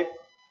life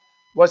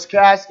was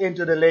cast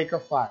into the lake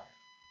of fire.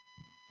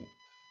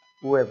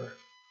 Whoever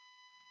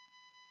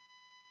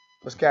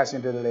was cast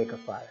into the lake of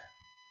fire.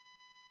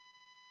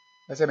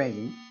 That's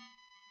amazing.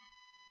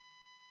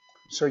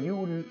 So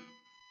don't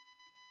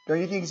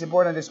you think it's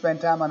important to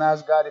spend time and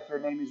ask God if your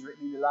name is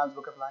written in the Lamb's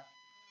Book of Life?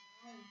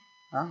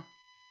 Huh?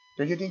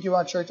 Don't you think you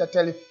want a church that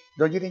tell you?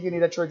 Don't you think you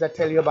need a church that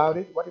tell you about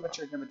it? What if a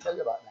church never tell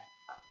you about that?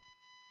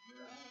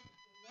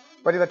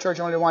 What if a church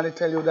only want to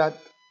tell you that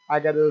I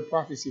got a little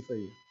prophecy for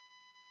you?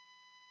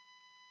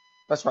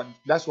 That's what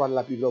a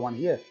lot of people don't want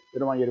to hear. They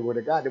don't want to hear the word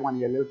of God. They want to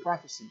hear a little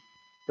prophecy.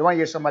 They want to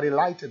hear somebody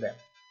lie to them.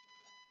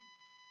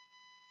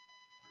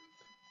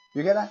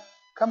 You get that?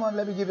 Come on,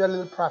 let me give you a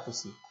little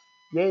prophecy.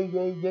 Yay,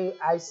 yay, yay,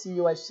 I see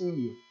you, I see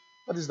you.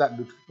 What does that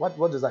do? What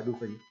does that do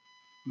for you?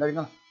 Now you're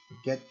going to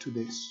get to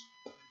this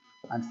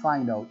and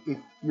find out if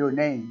your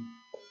name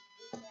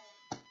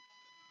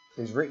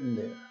is written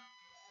there.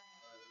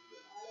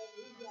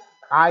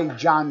 I,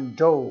 John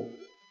Doe.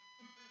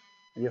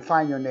 And you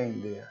find your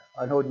name there.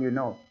 And how do you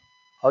know?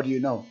 How do you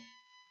know?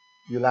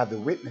 You'll have the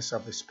witness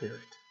of the Spirit.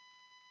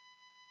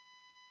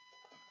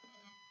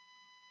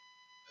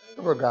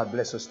 Lord God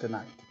bless us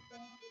tonight.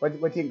 What do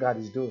you think God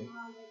is doing?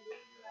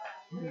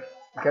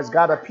 Because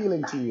God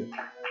appealing to you.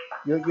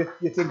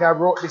 You think I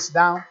wrote this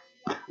down?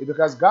 It's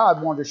because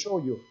God wanted to show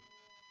you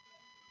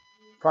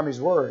from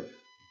His Word.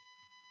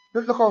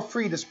 Look how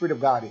free the Spirit of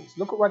God is.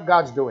 Look at what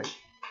God's doing.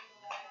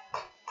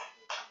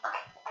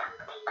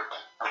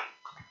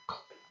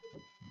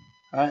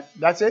 All right,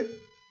 that's it.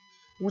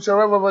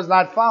 Whosoever was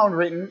not found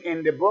written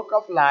in the book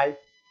of life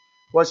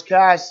was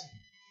cast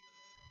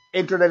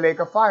into the lake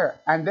of fire.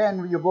 And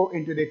then you go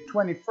into the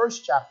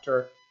 21st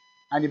chapter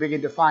and you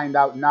begin to find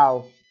out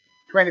now,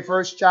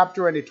 21st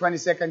chapter and the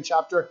 22nd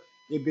chapter,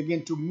 it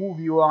begin to move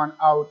you on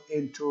out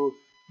into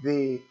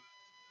the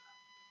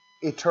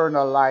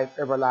eternal life,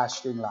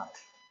 everlasting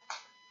life.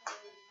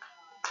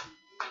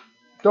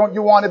 Don't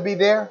you want to be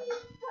there?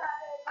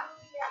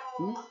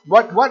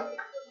 What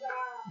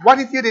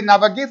if you didn't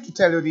have a gift to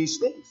tell you these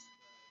things?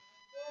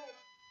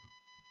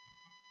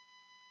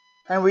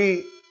 And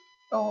we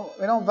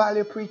don't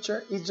value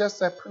preacher. He's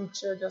just a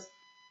preacher.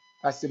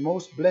 That's the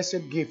most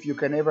blessed gift you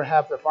can ever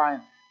have, to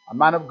find a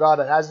man of God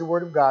that has the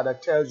word of God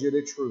that tells you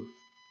the truth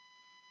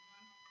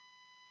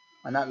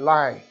and not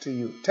lie to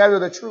you. Tell you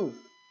the truth,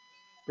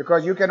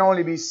 because you can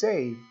only be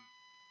saved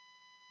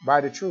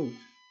by the truth,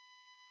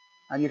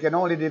 and you can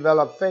only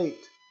develop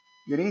faith.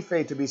 You need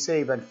faith to be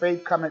saved, and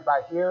faith cometh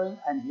by hearing,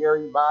 and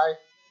hearing by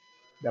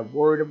the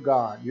word of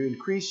God. You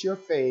increase your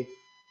faith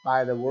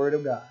by the word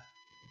of God.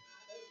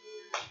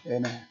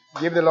 Amen.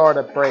 Give the Lord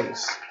a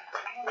praise.